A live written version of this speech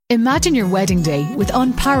Imagine your wedding day with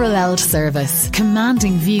unparalleled service,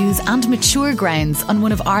 commanding views and mature grounds on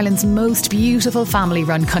one of Ireland's most beautiful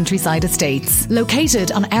family-run countryside estates.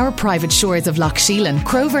 Located on our private shores of Lough Sheelin,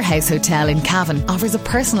 Crover House Hotel in Cavan offers a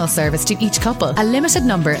personal service to each couple. A limited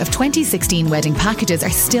number of 2016 wedding packages are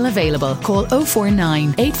still available. Call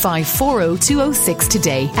 049 8540 206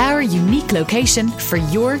 today. Our unique location for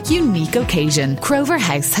your unique occasion. Crover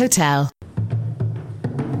House Hotel.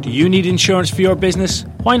 Do you need insurance for your business?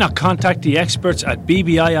 Why not contact the experts at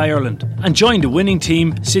BBI Ireland and join the winning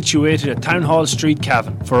team situated at Town Hall Street,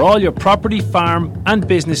 Cavan. For all your property, farm and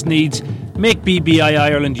business needs, make BBI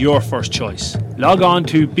Ireland your first choice. Log on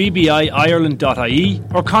to bbiireland.ie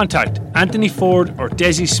or contact Anthony Ford or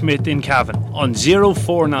Desi Smith in Cavan on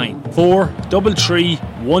 049 433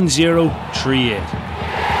 1038.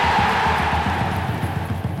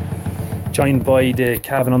 Joined by the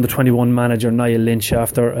Cavan under-21 manager Niall Lynch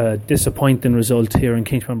after a disappointing result here in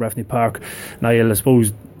Kingspan Breffni Park. Niall, I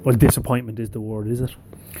suppose, well, disappointment is the word, is it?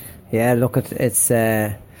 Yeah, look, it's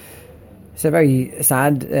a very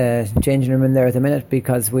sad changing room in there at the minute,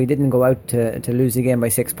 because we didn't go out to lose the game by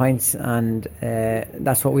 6 points, and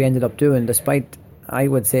that's what we ended up doing, despite, I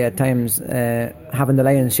would say at times, having the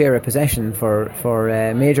Lions share of possession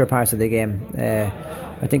for major parts of the game.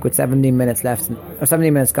 I think with 17 minutes left, or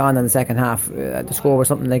 17 minutes gone in the second half, the score was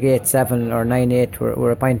something like 8-7 or 9-8.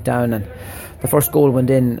 We're a point down, and the first goal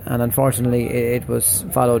went in, and unfortunately it was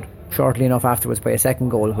followed shortly enough afterwards by a second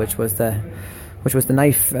goal, which was the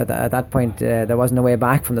knife. At that point, there wasn't a way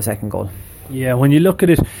back from the second goal. Yeah, when you look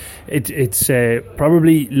at it, it's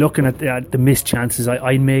probably looking at the missed chances.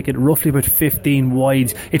 I'd make it roughly about 15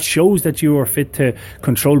 wides. It shows that you are fit to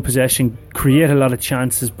control possession, create a lot of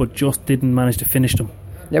chances, but just didn't manage to finish them.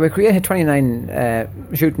 Yeah, we created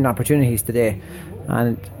 29 shooting opportunities today,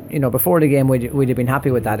 and before the game we'd have been happy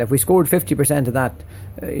with that. If we scored 50% of that,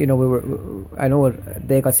 I know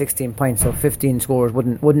they got 16 points, so 15 scores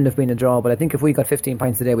wouldn't have been a draw. But I think if we got 15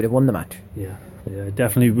 points today, we'd have won the match. Yeah,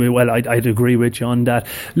 definitely. Well, I'd agree with you on that.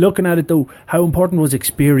 Looking at it though, how important was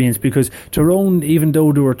experience? Because Tyrone, even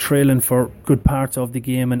though they were trailing for good parts of the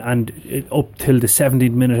game and up till the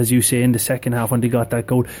 17th minute, as you say, in the second half when they got that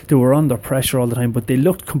goal, they were under pressure all the time, but they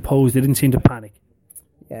looked composed. They didn't seem to panic.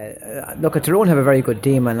 Look, Tyrone have a very good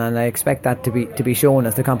team, and I expect that to be shown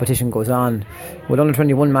as the competition goes on. With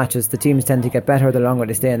under-21 matches, the teams tend to get better the longer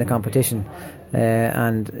they stay in the competition,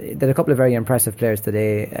 and there are a couple of very impressive players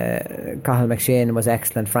today. Cathal McShane was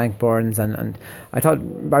excellent, Frank Burns, and I thought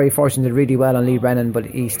Barry Fortune did really well on Lee Brennan, but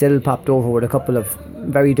he still popped over with a couple of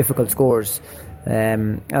very difficult scores.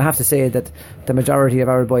 I'll have to say that the majority of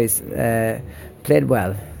our boys played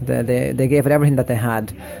well. They gave it everything that they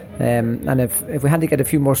had, and if we had to get a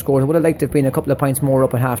few more scores, I would have liked to have been a couple of points more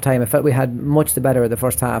up at half time. I felt we had much the better of the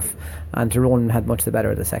first half, and Tyrone had much the better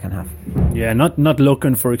of the second half. Yeah, not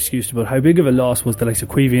looking for excuses, but how big of a loss was the likes of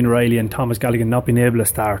Queevy Riley and Thomas Galligan not being able to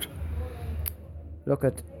start? Look,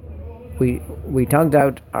 we tugged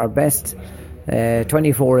out our best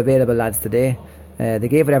 24 available lads today. They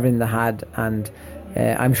gave it everything they had, and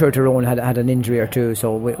I'm sure Tyrone had an injury or two,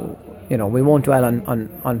 so we won't dwell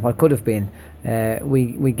on what could have been.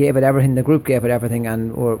 We gave it everything, the group gave it everything,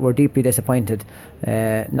 and we're deeply disappointed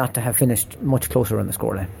not to have finished much closer on the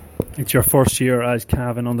scoreline. It's your first year as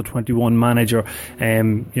Cavan under-21 manager.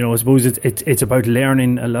 I suppose it's about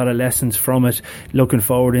learning a lot of lessons from it, looking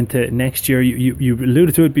forward into next year. You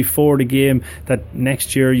alluded to it before the game that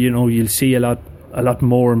next year you'll see a lot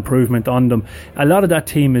more improvement on them. A lot of that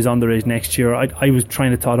team is underage next year. I was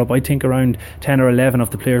trying to tot up, I think around 10 or 11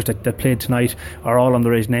 of the players that played tonight are all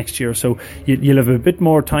underage next year, so you'll have a bit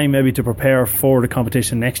more time maybe to prepare for the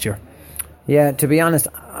competition next year. Yeah, to be honest,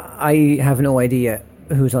 I have no idea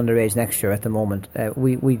who's underage next year at the moment.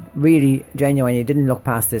 We really genuinely didn't look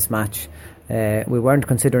past this match. We weren't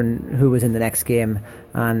considering who was in the next game,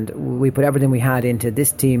 and we put everything we had into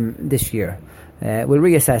this team this year. We'll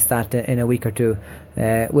reassess that in a week or two.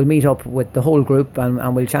 We'll meet up with the whole group,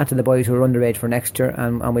 and we'll chat to the boys who are underage for next year,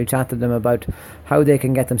 and we'll chat to them about how they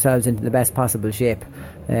can get themselves into the best possible shape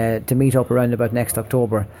to meet up around about next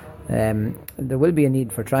October. There will be a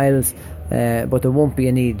need for trials, but there won't be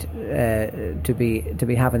a need to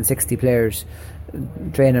be having 60 players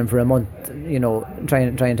training for a month,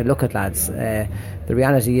 trying to look at lads. The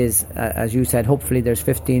reality is, as you said, hopefully there's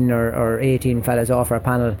 15 or 18 fellas off our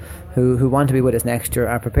panel who want to be with us next year,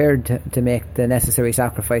 are prepared to make the necessary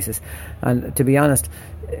sacrifices. And to be honest,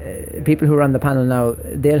 people who are on the panel now,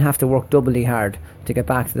 they'll have to work doubly hard to get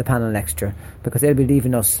back to the panel next year, because they'll be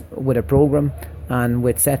leaving us with a programme and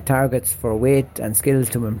with set targets for weight and skills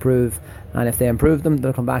to improve, and if they improve them,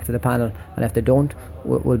 they'll come back to the panel, and if they don't,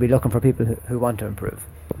 we'll be looking for people who want to improve.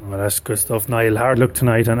 Well, that's good stuff, Niall. Hard luck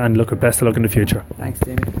tonight, and look, best of luck in the future. Thanks,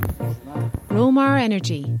 Jamie. Romar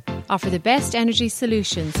Energy offer the best energy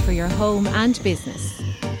solutions for your home and business.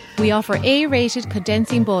 We offer A-rated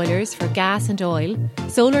condensing boilers for gas and oil,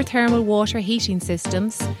 solar thermal water heating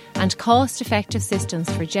systems, and cost-effective systems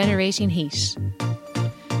for generating heat.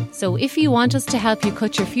 So if you want us to help you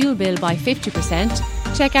cut your fuel bill by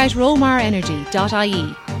 50%, check out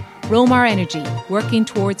romarenergy.ie. Romar Energy, working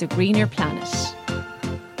towards a greener planet.